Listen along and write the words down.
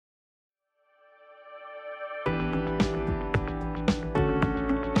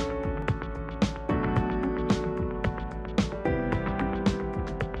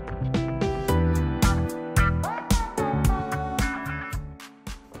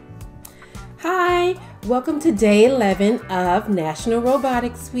Welcome to day 11 of National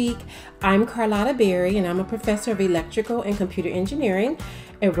Robotics Week. I'm Carlotta Berry, and I'm a professor of electrical and computer engineering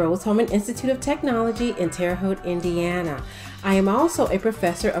at Rose-Hulman Institute of Technology in Terre Haute, Indiana. I am also a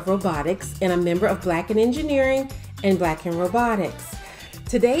professor of robotics and a member of BlackInEngineering and BlackInRobotics.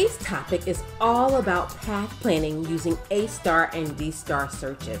 Today's topic is all about path planning using A-star and V-star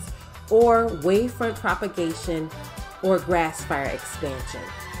searches, or wavefront propagation or grass fire expansion.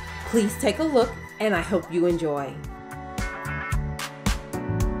 Please take a look, and I hope you enjoy.